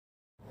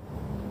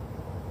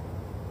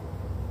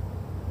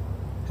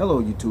Hello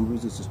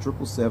YouTubers, this is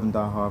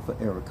 757-200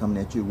 forever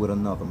coming at you with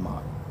another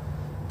model.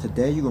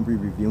 Today you're going to be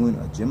reviewing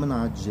a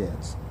Gemini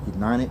Jets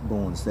United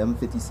Boeing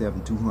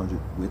 757-200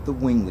 with the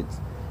winglets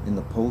in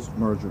the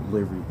post-merger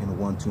livery in a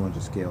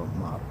 1/200 scale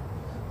model.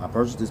 I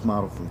purchased this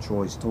model from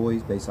Troy's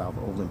Toys based out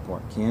of Overland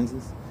Park,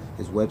 Kansas.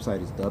 His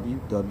website is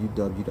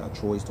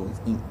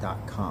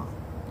www.troystoysinc.com.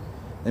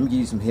 Let me give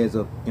you some heads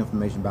up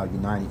information about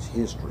United's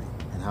history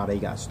and how they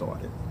got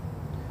started.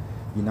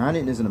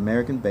 United is an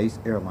American-based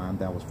airline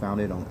that was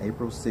founded on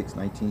April 6,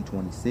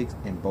 1926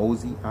 in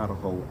Boise,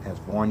 Idaho as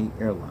Varney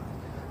Airlines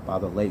by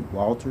the late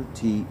Walter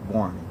T.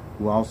 Varney,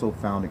 who also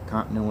founded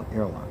Continental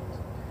Airlines,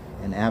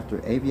 and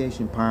after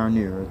aviation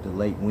pioneer the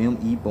late William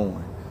E.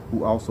 Boeing,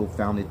 who also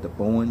founded the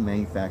Boeing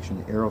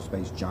manufacturing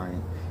aerospace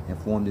giant and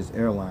formed his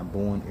airline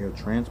Boeing Air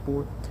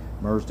Transport,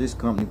 merged this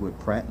company with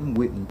Pratt &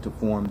 Whitney to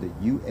form the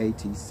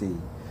UATC,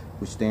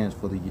 which stands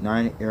for the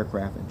United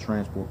Aircraft and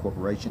Transport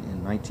Corporation,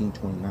 in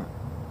 1929.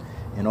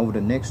 And over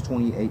the next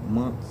 28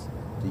 months,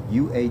 the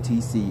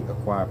UATC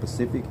acquired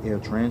Pacific Air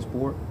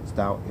Transport,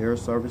 Stout Air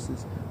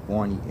Services,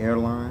 Varney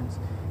Airlines,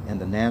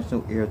 and the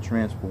National Air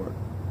Transport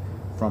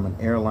from an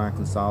airline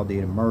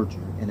consolidated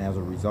merger, and as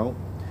a result,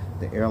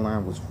 the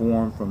airline was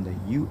formed from the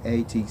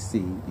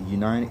UATC, the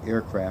United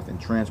Aircraft and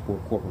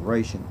Transport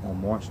Corporation, on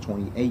March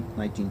 28,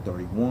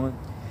 1931,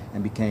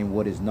 and became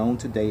what is known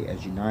today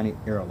as United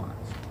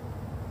Airlines.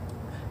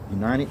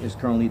 United is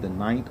currently the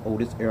 9th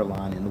oldest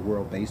airline in the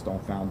world based on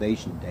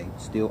foundation date,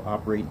 still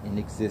operating in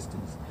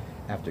existence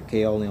after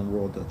KLM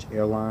Royal Dutch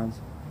Airlines,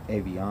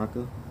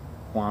 Avianca,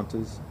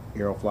 Qantas,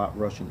 Aeroflot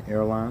Russian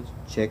Airlines,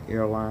 Czech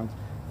Airlines,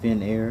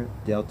 Finnair,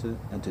 Delta,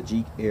 and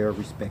Tajik Air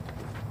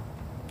respectively.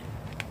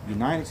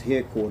 United's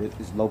headquarters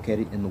is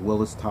located in the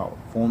Willis Tower,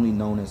 formerly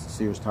known as the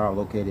Sears Tower,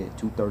 located at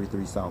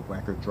 233 South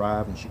Wacker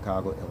Drive in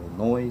Chicago,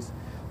 Illinois,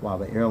 while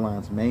the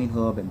airline's main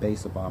hub and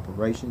base of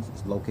operations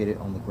is located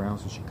on the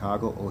grounds of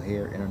Chicago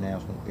O'Hare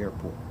International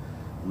Airport,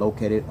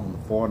 located on the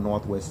far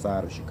northwest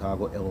side of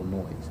Chicago,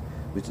 Illinois,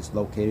 which is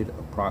located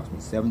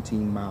approximately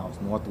 17 miles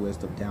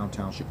northwest of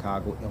downtown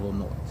Chicago,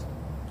 Illinois.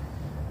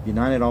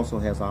 United also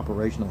has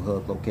operational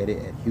hubs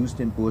located at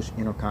Houston Bush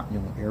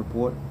Intercontinental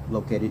Airport,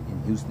 located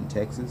in Houston,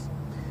 Texas,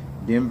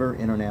 Denver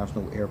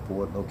International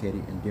Airport,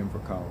 located in Denver,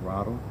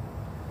 Colorado,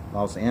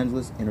 Los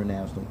Angeles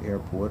International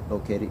Airport,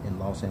 located in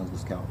Los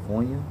Angeles,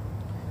 California,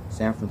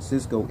 San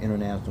Francisco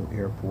International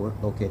Airport,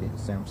 located in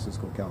San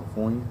Francisco,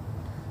 California,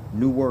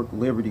 Newark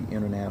Liberty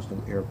International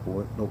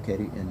Airport,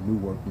 located in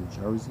Newark, New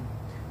Jersey,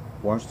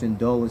 Washington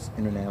Dulles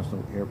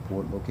International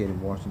Airport, located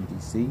in Washington,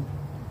 D.C.,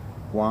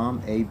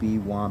 Guam A.B.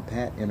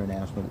 Wampat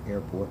International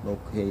Airport,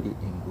 located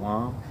in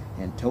Guam,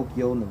 and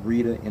Tokyo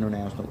Narita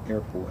International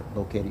Airport,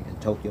 located in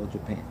Tokyo,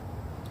 Japan.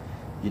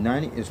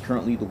 United is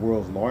currently the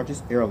world's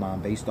largest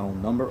airline based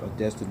on number of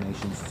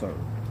destinations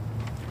served.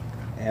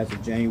 As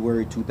of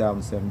January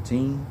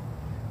 2017,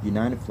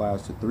 United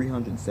flies to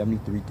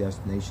 373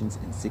 destinations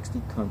in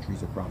 60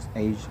 countries across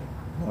Asia,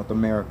 North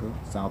America,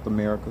 South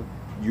America,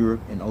 Europe,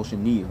 and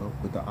Oceania,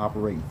 with an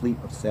operating fleet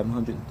of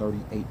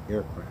 738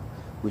 aircraft,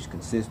 which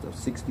consists of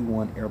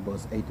 61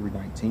 Airbus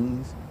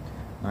A319s,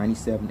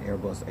 97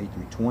 Airbus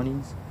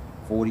A320s,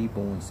 40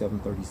 Boeing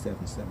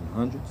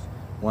 737-700s,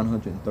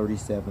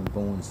 137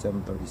 Boeing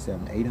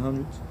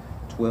 737-800s,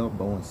 12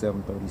 Boeing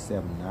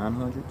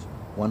 737-900s,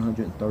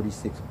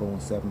 136 Boeing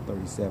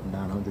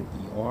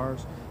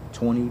 737-900ERs,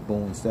 20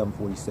 Boeing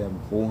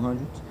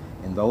 747-400s,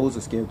 and those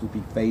are scheduled to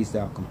be phased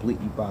out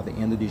completely by the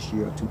end of this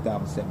year of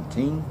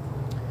 2017.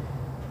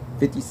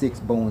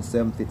 56 Boeing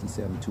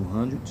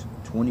 757-200s,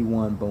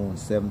 21 Boeing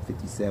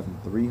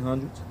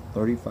 757-300s,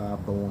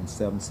 35 Boeing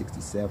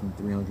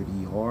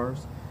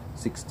 767-300ERs,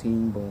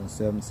 16 Boeing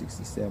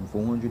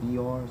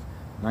 767-400ERs,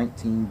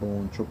 19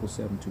 Boeing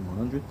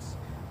 777-200s,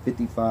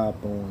 55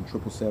 Boeing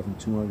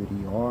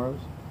 777-200ERs,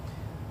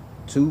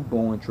 2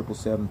 Boeing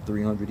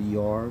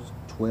 777-300ERs,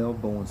 12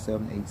 Boeing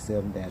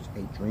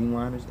 787-8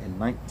 Dreamliners, and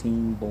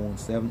 19 Boeing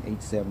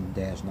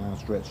 787-9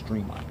 Stretch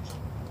Dreamliners.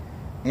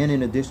 And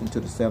in addition to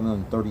the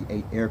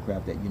 738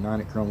 aircraft that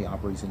United currently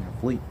operates in their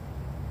fleet,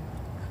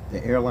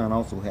 the airline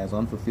also has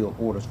unfulfilled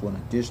orders for an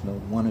additional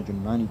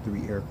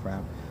 193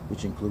 aircraft,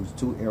 which includes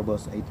 2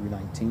 Airbus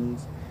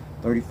A319s,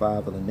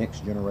 35 of the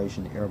next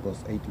generation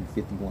Airbus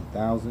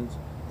A350-1000s,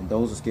 and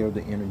those are scheduled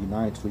to enter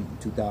United's fleet in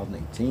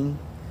 2018,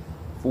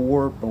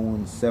 4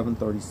 Boeing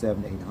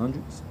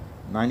 737-800s,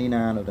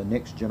 99 of the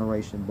next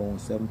generation Boeing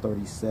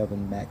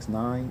 737 MAX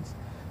 9s,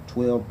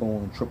 12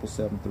 Boeing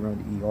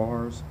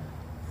 777-300ERs,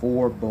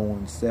 4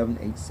 Boeing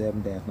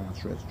 787-9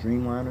 Stretch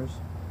Dreamliners,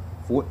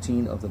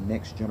 14 of the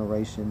next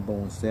generation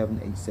Boeing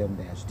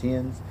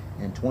 787-10s,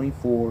 and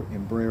 24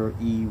 Embraer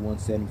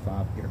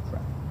E-175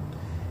 aircraft.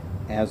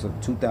 As of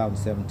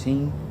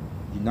 2017,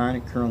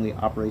 United currently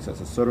operates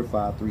as a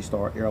certified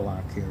 3-star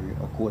airline carrier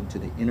according to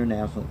the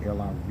international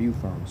airline review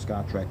firm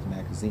Skytrax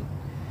magazine,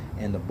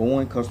 and the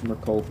Boeing customer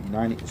code for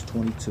United is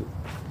 22.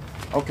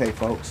 Okay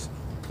folks,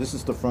 this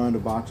is the front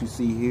of the box you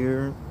see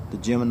here, the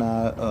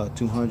Gemini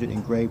 200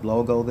 engraved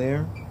logo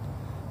there,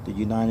 the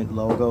United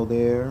logo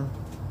there,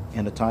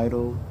 and the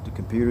title, the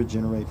computer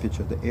generate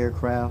picture of the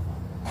aircraft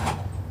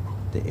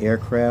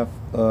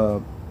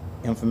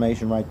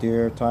information right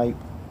there, type,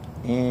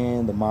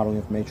 and the model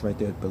information right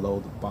there below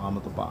the bottom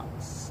of the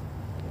box.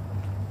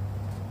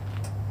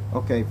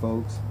 Okay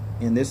folks,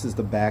 and this is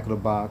the back of the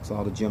box,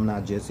 all the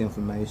Gemini Jets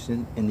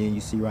information, and then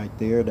you see right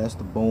there, that's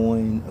the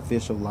Boeing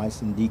official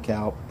license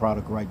decal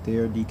product right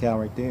there, decal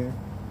right there.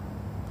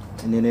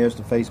 And then there's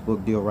the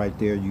Facebook deal right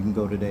there. You can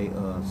go to their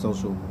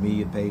social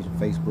media page on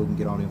Facebook and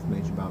get all the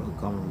information about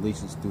upcoming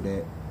releases through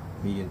that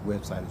media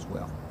website as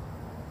well.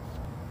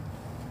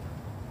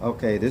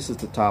 Okay, this is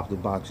the top of the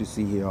box. You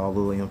see here all the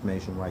little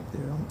information right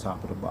there on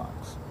top of the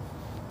box.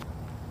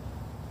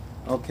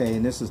 Okay,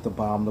 and this is the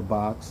bottom of the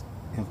box.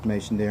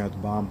 Information there at the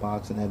bottom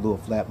box, and that little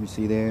flap you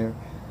see there.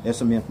 There's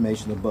some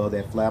information above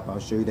that flap. I'll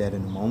show you that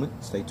in a moment.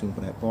 Stay tuned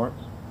for that part.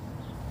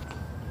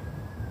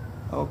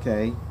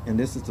 Okay, and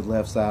this is the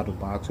left side of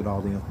the box with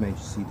all the information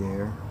you see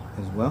there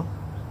as well.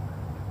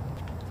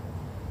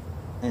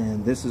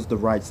 And this is the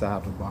right side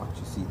of the box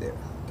you see there,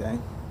 okay?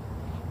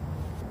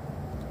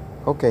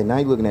 Okay, now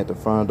you're looking at the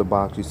front of the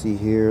box. You see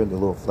here, the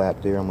little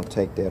flap there. I'm going to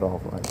take that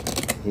off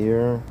right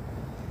here.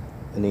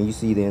 And then you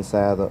see the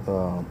inside of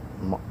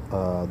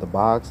the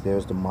box.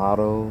 There's the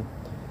model,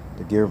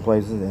 the gear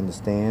places, and the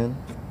stand.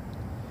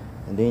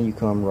 And then you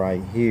come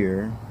right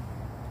here.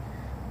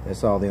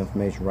 That's all the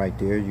information right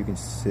there. You can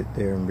sit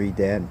there and read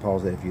that and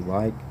pause that if you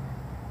like.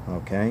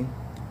 Okay,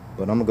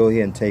 but I'm gonna go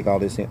ahead and take all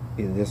this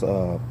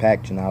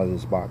packaging out of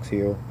this box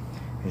here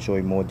and show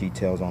you more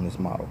details on this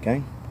model.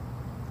 Okay,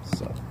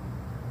 so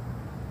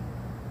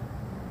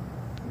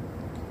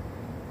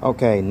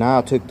okay, now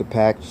I took the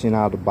packaging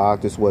out of the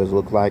box. This is what it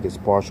looks like. It's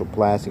partial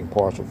plastic,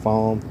 partial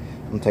foam.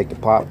 I'm gonna take the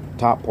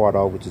top part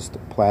off, which is the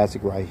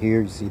plastic right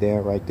here. You see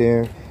that right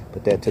there.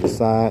 Put that to the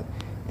side.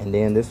 And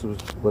then this was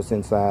what's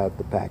inside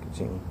the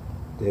packaging.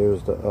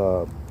 There's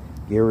the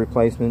gear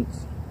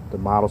replacements, the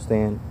model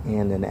stand,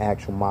 and then the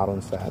actual model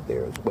inside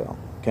there as well.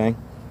 Okay.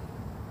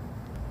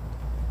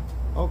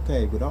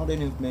 Okay, with all that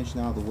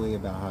information out of the way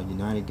about how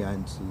United got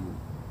into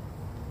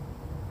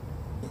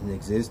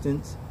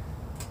existence,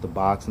 the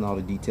box and all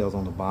the details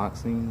on the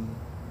boxing,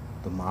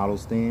 the model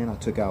stand, I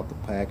took out the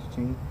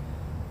packaging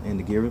and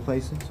the gear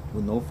replacements.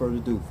 With no further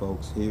ado,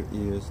 folks, here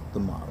is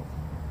the model.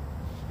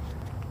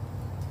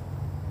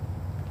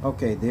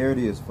 Okay, there it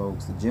is,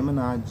 folks. The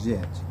Gemini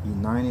Jets,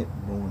 United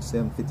Boeing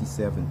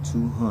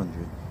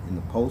 757-200 in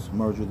the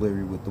post-merger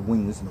livery with the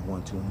winglets and the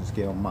 1/200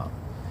 scale model.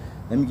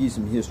 Let me give you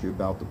some history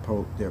about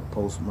their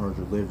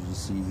post-merger livery you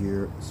see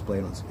here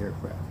displayed on this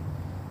aircraft.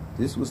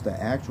 This was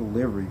the actual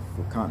livery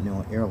for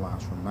Continental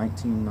Airlines from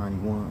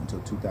 1991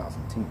 until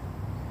 2010.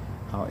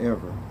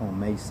 However, on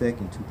May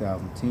 2nd,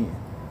 2010,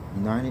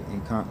 United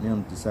and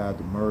Continental decided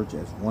to merge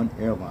as one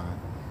airline,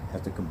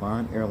 as the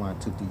combined airline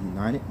took the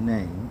United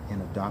name and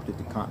adopted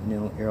the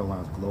Continental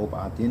Airlines Global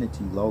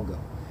Identity logo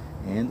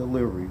and the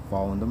livery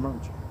following the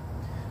merger.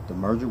 The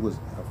merger was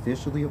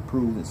officially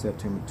approved in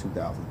September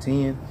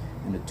 2010,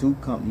 and the two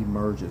companies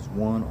merged as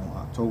one on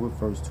October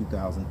 1st,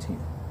 2010.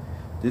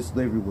 This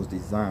livery was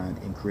designed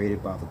and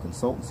created by the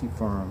consultancy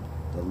firm,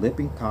 the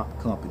Lippincott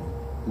Company,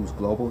 whose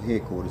global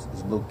headquarters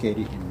is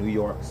located in New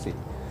York City.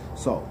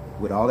 So,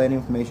 with all that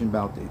information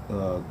about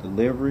the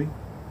livery,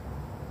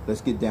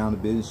 let's get down to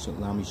business.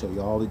 Allow me to show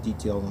you all the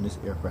details on this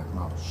aircraft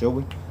model. Shall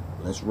we?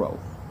 Let's roll.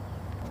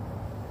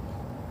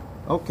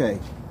 Okay,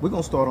 we're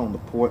going to start on the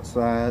port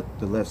side,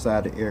 the left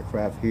side of the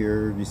aircraft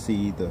here. You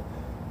see the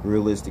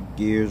realistic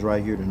gears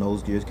right here, the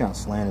nose gears kind of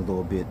slanted a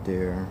little bit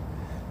there.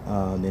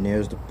 Then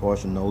there's the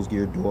partial nose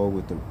gear door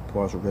with the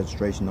partial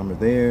registration number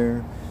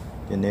there.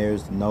 Then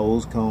there's the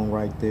nose cone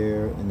right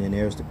there. And then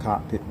there's the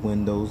cockpit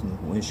windows and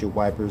the windshield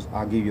wipers.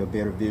 I'll give you a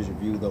better visual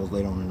view of those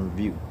later on in the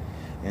review.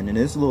 And then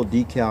there's a little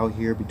decal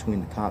here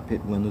between the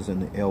cockpit windows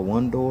and the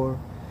L1 door.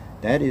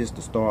 That is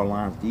the Star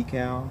Alliance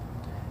decal.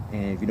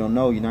 And if you don't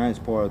know, United is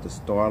part of the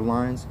Star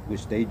Alliance,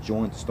 which they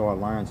joined the Star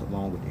Alliance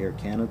along with Air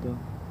Canada,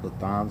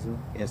 Lufthansa,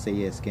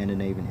 SAS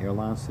Scandinavian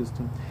Airline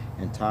System,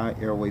 and Thai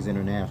Airways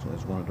International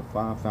as one of the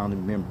 5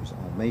 founding members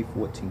on May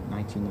 14,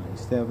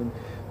 1997,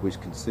 which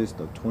consists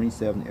of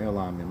 27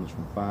 airline members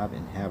from 5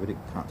 inhabited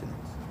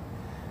continents.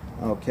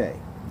 Okay,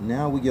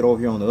 now we get over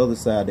here on the other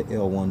side of the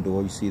L1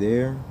 door. You see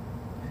there?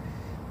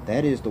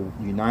 That is the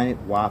United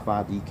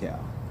Wi-Fi decal.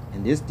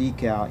 And this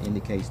decal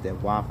indicates that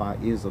Wi-Fi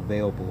is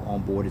available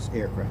on board this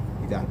aircraft.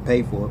 You got to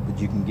pay for it, but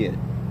you can get it.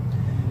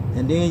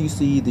 And then you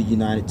see the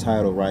United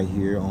title right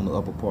here on the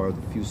upper part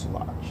of the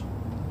fuselage.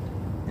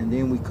 And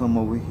then we come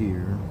over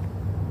here,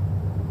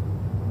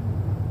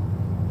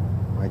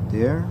 right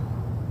there.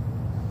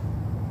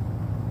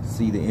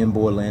 See the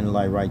inboard landing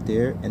light right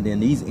there. And then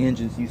these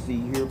engines you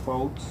see here,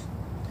 folks,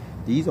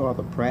 these are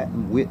the Pratt &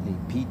 Whitney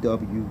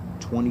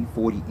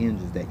PW2040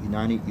 engines that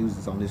United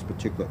uses on this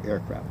particular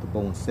aircraft, the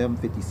Boeing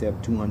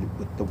 757-200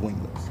 with the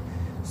winglets.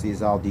 See,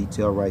 it's all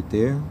detailed right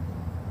there,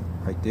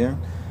 right there.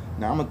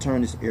 Now I'm going to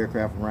turn this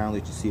aircraft around,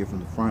 let you see it from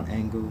the front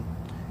angle.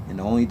 And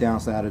the only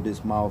downside of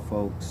this model,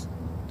 folks,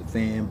 the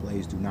fan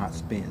blades do not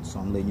spin. So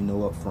I'm letting you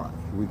know up front.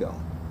 Here we go.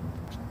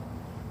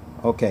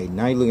 Okay,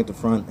 now you look at the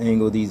front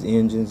angle of these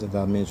engines. As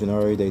I mentioned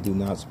earlier, they do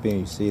not spin.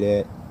 You see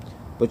that?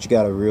 But you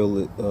got a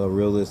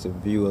realistic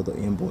view of the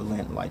inboard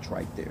landing lights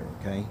right there,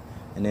 okay?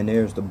 And then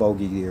there's the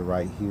bogey gear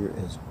right here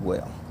as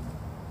well.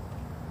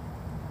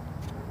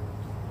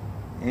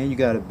 And you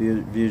got a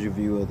visual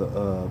view of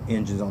the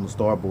engines on the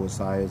starboard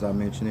side. As I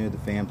mentioned there, the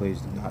fan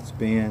blades do not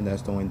spin.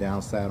 That's the only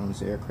downside on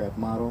this aircraft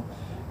model.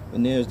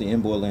 And there's the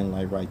inboard landing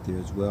light right there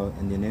as well.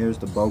 And then there's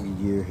the bogey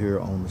gear here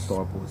on the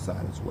starboard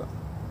side as well.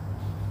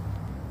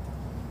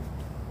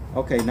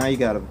 Okay, now you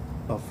got a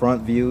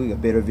front view, a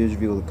better visual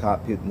view of the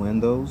cockpit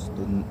windows,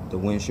 the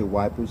windshield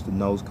wipers, the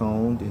nose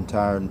cone, the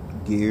entire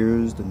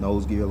gears, the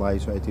nose gear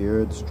lights right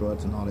there, the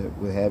struts and all that,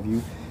 what have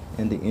you,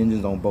 and the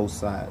engines on both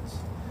sides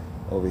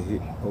over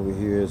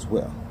here as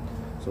well.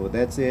 So with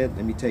that said,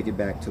 let me take it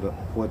back to the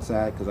port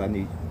side because I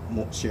need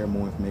to share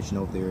more information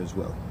over there as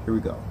well. Here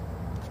we go.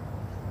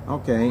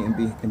 Okay, and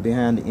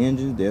behind the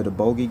engine, there are the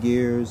bogey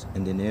gears,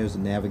 and then there's the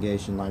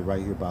navigation light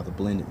right here by the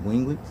blended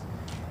winglets.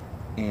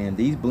 And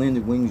these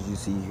blended wings you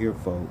see here,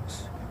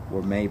 folks,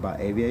 were made by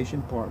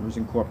Aviation Partners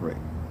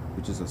Incorporated,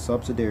 which is a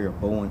subsidiary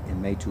of Boeing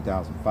in May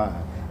 2005,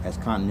 as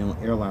Continental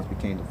Airlines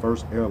became the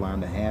first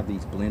airline to have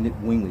these blended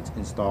winglets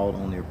installed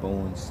on their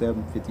Boeing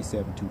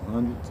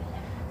 757-200s.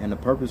 And the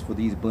purpose for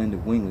these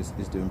blended winglets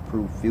is to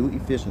improve fuel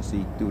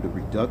efficiency through the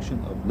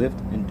reduction of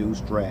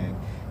lift-induced drag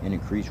and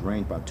increase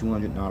range by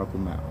 200 nautical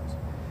miles.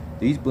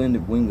 These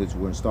blended winglets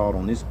were installed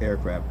on this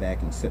aircraft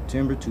back in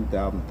September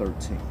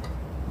 2013.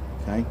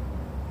 Okay.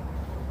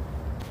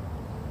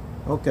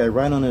 Okay,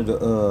 right under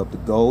the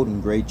gold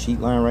and gray cheat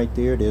line right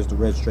there, there's the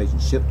registration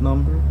ship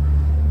number,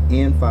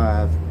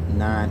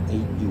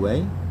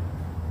 N598UA.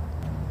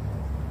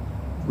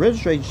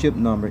 Registration ship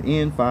number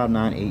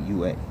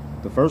N598UA.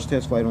 The first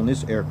test flight on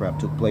this aircraft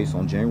took place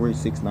on January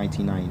 6,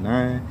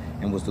 1999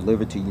 and was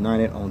delivered to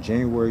United on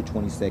January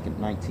 22,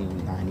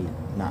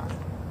 1999.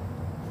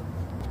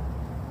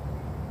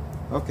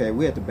 Okay,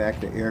 we're at the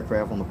back of the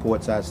aircraft on the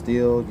port side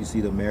still. You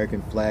see the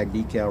American flag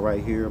decal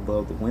right here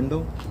above the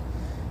window.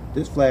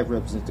 This flag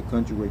represents the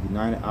country where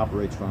United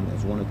operates from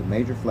as one of the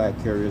major flag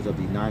carriers of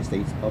the United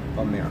States of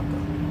America.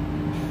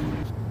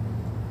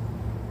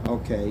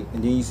 Okay,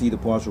 and then you see the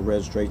partial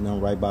registration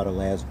number right by the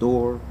last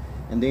door.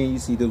 And then you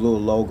see the little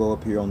logo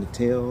up here on the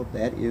tail.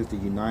 That is the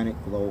United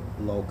Globe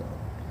logo.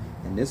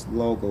 And this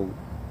logo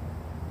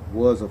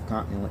was of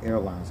Continental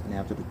Airlines. And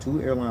after the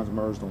two airlines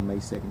merged on May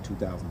 2nd,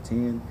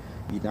 2010,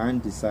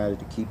 United decided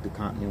to keep the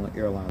Continental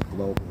Airlines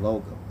Globe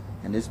logo.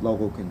 And this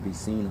logo can be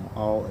seen on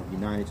all of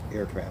United's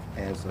aircraft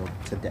as of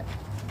today.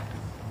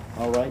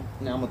 Alright,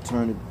 now I'm going to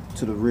turn it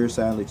to the rear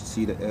side and let you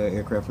see the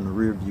aircraft from the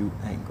rear view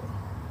angle.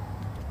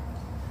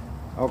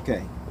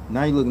 Okay,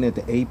 now you're looking at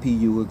the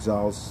APU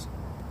exhaust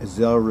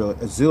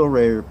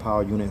auxiliary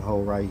power unit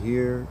hole right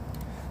here,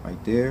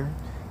 right there.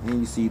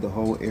 And you see the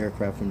whole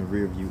aircraft from the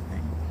rear view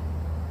angle.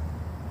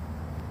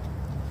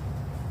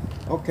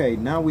 Okay,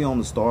 now we're on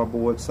the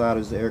starboard side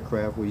of the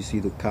aircraft where you see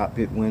the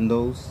cockpit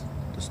windows,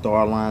 the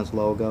Star Alliance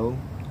logo,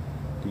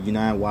 the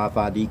United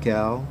Wi-Fi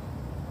decal,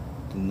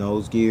 the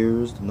nose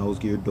gears, the nose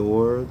gear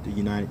door, the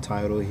United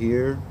title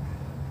here,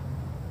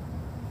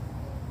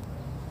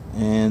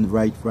 and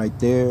right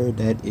there,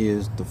 that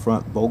is the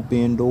front bulk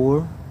bin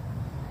door.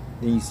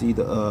 Then you see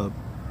the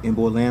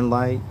inboard land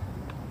light,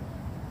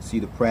 see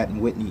the Pratt &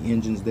 Whitney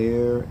engines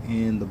there,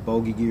 and the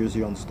bogey gears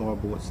here on the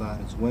starboard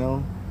side as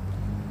well.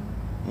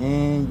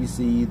 And you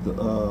see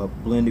the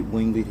blended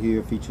winglet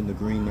here featuring the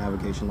green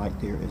navigation light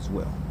there as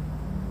well.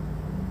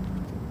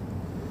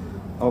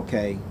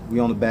 Okay, we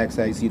on the back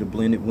side, you see the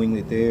blended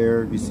winglet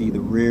there, you see the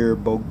rear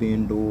bulk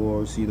bin door,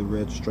 you see the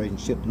registration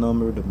ship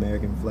number, the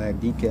American flag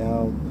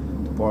decal,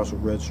 the partial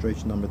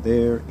registration number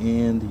there,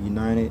 and the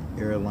United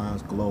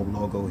Airlines Globe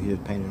logo here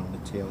painted on the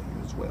tail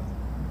here as well.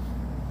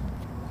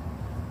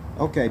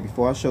 Okay,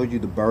 before I showed you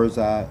the bird's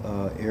eye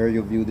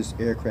aerial view of this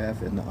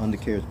aircraft and the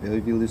undercarriage belly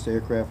view of this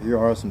aircraft, here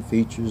are some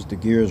features. The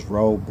gears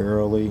roll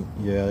barely.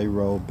 Yeah, they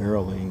roll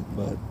barely,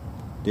 but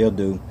they'll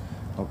do.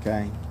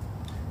 Okay,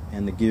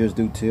 and the gears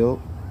do tilt.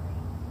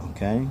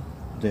 Okay,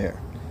 there.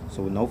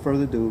 So with no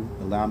further ado,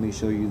 allow me to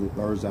show you the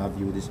bird's eye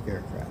view of this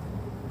aircraft.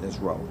 Let's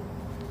roll.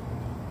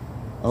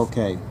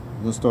 Okay,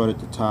 let's start at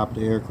the top of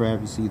the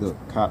aircraft. You see the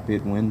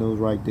cockpit windows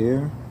right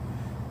there,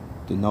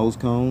 the nose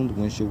cone, the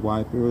windshield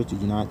wipers, the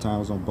United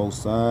titles on both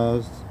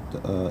sides,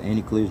 the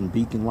anti-collision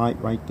beacon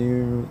light right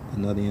there,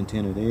 another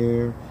antenna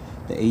there,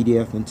 the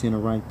ADF antenna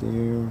right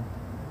there,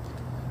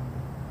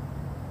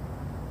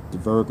 the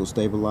vertical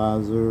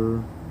stabilizer,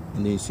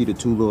 and then you see the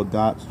two little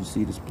dots you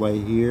see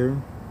displayed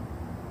here.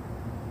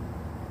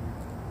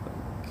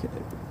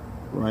 Okay,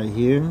 right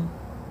here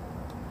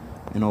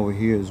and over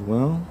here as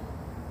well.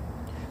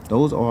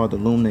 Those are the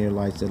illuminator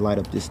lights that light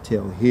up this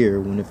tail here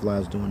when it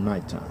flies during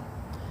nighttime.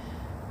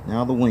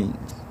 Now the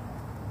wings.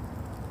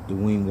 The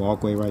wing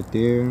walkway right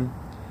there,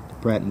 the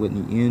Pratt &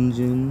 Whitney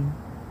engine,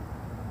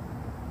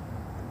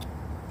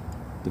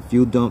 the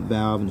fuel dump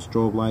valve and the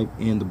strobe light,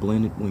 and the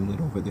blended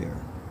winglet over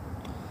there.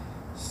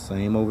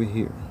 Same over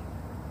here.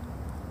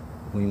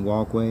 Wing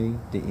walkway,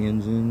 the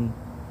engine,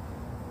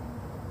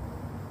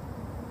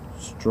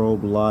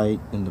 strobe light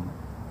and the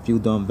fuel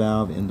dump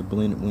valve and the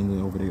blended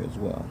winglet over there as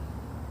well.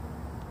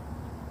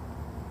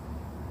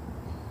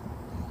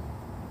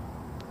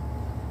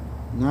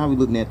 Now we're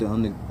looking at the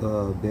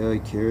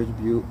underbelly carriage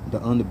view, the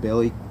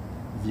underbelly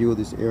view of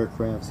this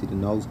aircraft. See the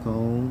nose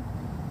cone,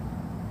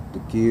 the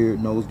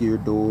nose gear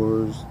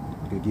doors,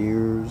 the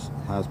gears,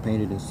 how it's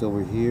painted in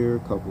silver here, a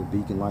couple of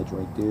beacon lights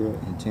right there,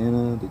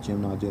 antenna, the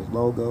Gemini Jets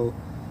logo,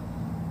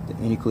 the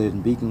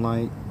anti-collision beacon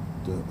light,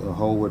 the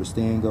hole where the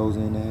stand goes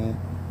in at,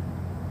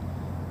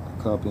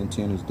 a couple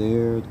antennas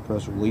there, the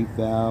pressure relief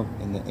valve,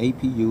 and the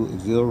APU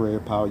auxiliary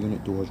power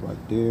unit doors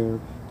right there.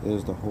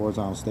 There's the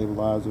horizontal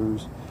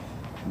stabilizers.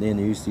 And then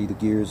you see the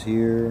gears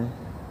here.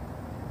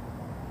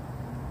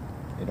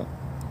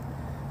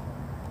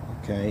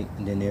 Okay,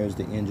 and then there's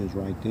the engines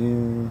right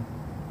there.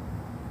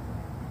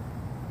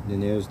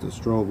 Then there's the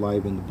strobe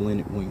light and the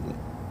blended winglet.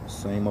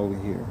 Same over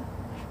here.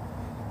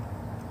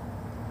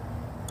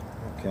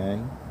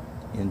 Okay,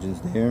 engines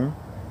there,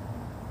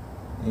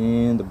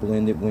 and the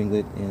blended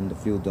winglet and the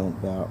fuel dump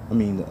valve.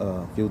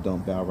 The fuel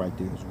dump valve right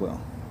there as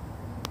well.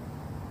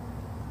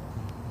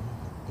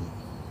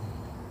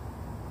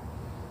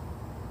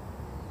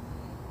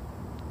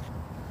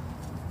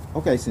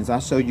 Okay, since I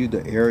showed you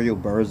the aerial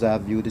bird's eye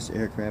view of this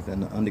aircraft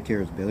and the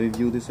undercarriage belly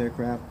view of this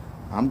aircraft,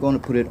 I'm going to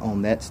put it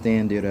on that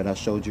stand there that I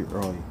showed you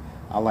earlier.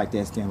 I like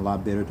that stand a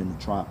lot better than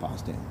the tripod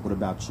stand. What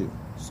about you?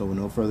 So with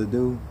no further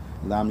ado,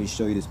 allow me to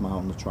show you this model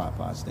on the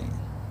tripod stand.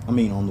 On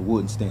the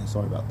wooden stand,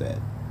 sorry about that.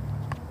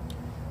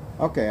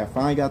 Okay, I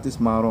finally got this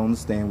model on the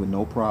stand with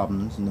no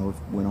problems. It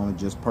went on it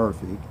just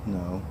perfect.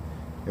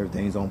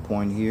 Everything's on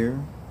point here.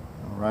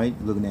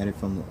 Alright, looking at it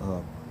from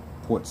the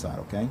port side,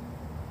 okay?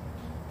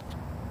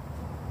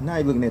 Now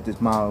you're looking at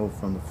this model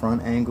from the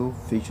front angle,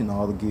 featuring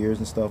all the gears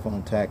and stuff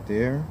on tack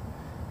there,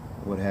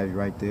 what have you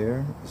right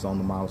there. It's on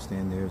the model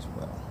stand there as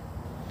well.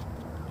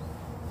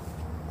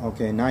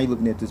 Okay, now you're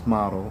looking at this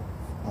model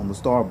on the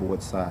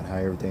starboard side, how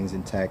everything's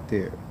intact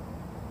there.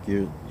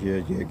 Gears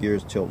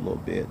tilt a little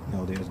bit.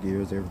 There's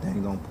gears,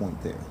 everything's on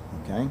point there.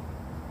 Okay.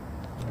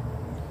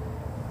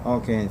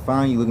 Okay, and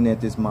finally you're looking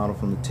at this model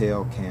from the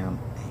tail cam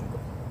angle.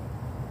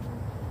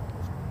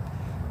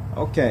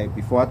 Okay,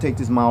 before I take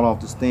this model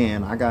off the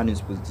stand, I got in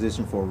this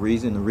position for a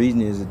reason. The reason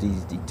is that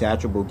these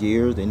detachable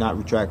gears, they're not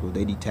retractable,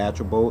 they're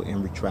detachable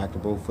and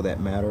retractable for that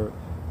matter.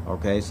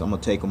 Okay, so I'm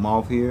going to take them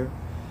off here,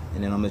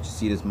 and then I'll let you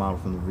see this model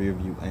from the rear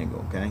view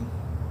angle, okay?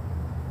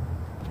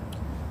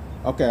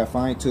 Okay, I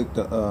finally took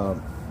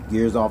the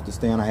gears off the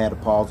stand. I had to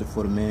pause it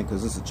for a minute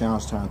because it's a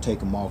challenge trying to take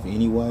them off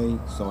anyway,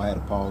 so I had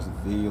to pause the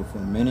video for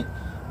a minute.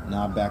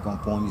 Now I'm back on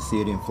point. You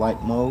see it in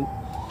flight mode.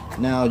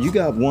 Now you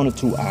got one or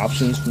two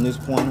options from this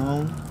point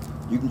on.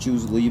 You can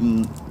choose to leave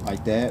them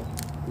like that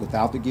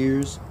without the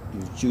gears.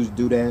 You choose to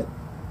do that.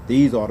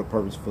 These are the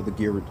purpose for the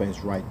gear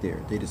replacements right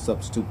there. They just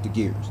substitute the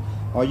gears.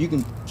 Or you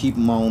can keep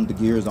them on, the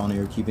gears on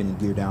there, keep it in the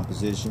gear down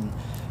position.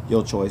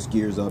 Your choice,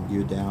 gears up,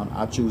 gear down.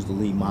 I choose to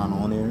leave mine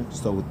on there.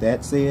 So with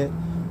that said,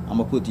 I'm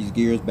gonna put these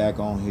gears back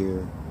on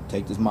here,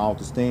 take this model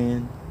to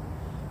stand,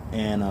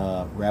 and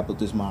wrap up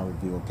this model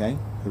review, okay?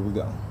 Here we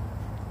go.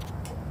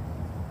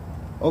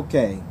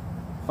 Okay,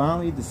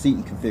 finally the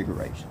seating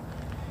configuration.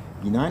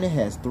 United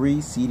has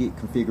 3 seated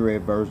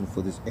configured versions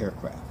for this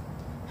aircraft.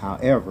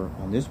 However,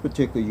 on this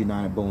particular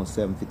United Boeing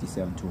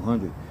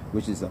 757-200,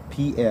 which is a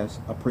PS,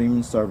 a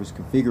premium service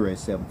configured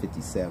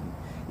 757,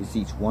 it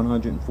seats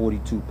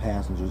 142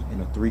 passengers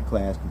in a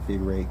 3-class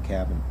configured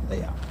cabin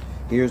layout.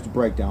 Here's the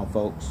breakdown,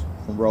 folks.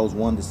 From rows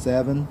 1 to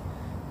 7,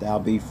 that'll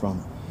be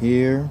from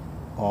here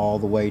all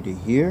the way to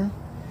here.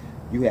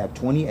 You have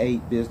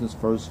 28 business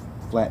first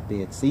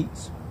flatbed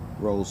seats.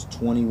 Rows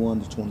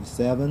 21 to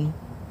 27.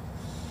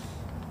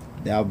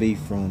 That'll be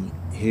from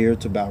here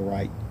to about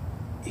right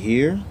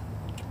here.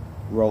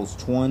 Rows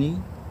 20,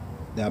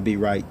 that'll be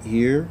right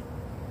here.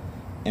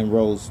 And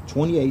rows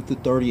 28 to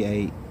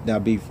 38,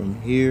 that'll be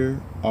from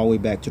here all the way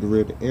back to the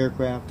rear of the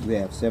aircraft. You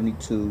have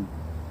 72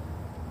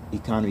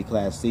 economy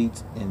class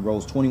seats. And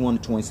rows 21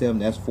 to 27,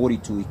 that's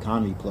 42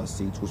 economy plus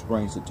seats, which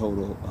brings a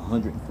total of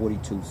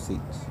 142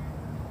 seats.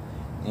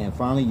 And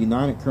finally,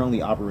 United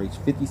currently operates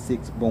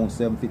 56 Boeing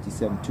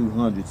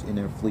 757-200s in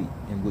their fleet,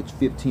 in which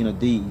 15 of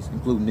these,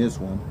 including this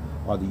one,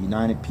 are the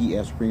United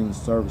PS Premium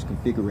Service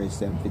Configured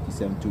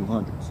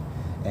 757-200s,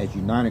 as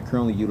United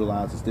currently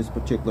utilizes this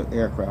particular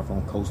aircraft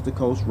on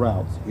coast-to-coast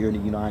routes here in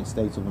the United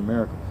States of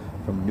America,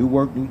 from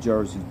Newark, New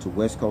Jersey to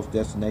West Coast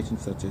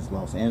destinations such as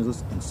Los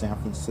Angeles and San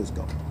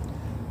Francisco.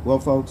 Well,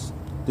 folks,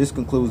 this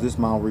concludes this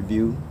model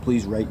review.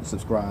 Please rate and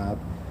subscribe,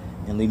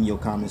 and leave me your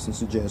comments and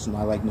suggestions.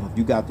 I'd like to know if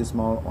you got this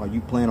model or you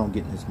plan on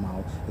getting this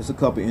model. There's a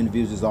couple of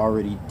individuals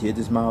already did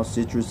this model.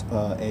 Citrus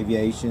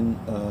Aviation,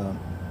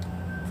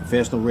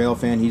 professional rail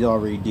fan, he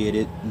already did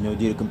it.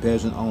 Did a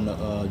comparison on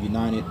the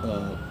United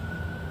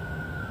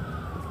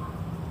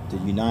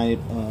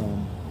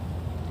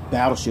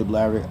battleship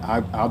livery.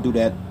 I'll do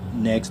that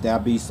next.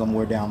 That'll be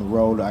somewhere down the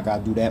road. I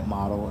gotta do that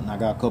model, and I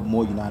got a couple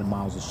more United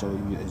models to show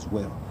you as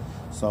well.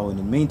 So in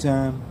the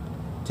meantime,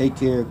 take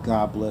care,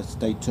 God bless,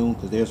 stay tuned,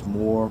 because there's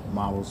more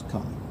models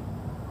coming.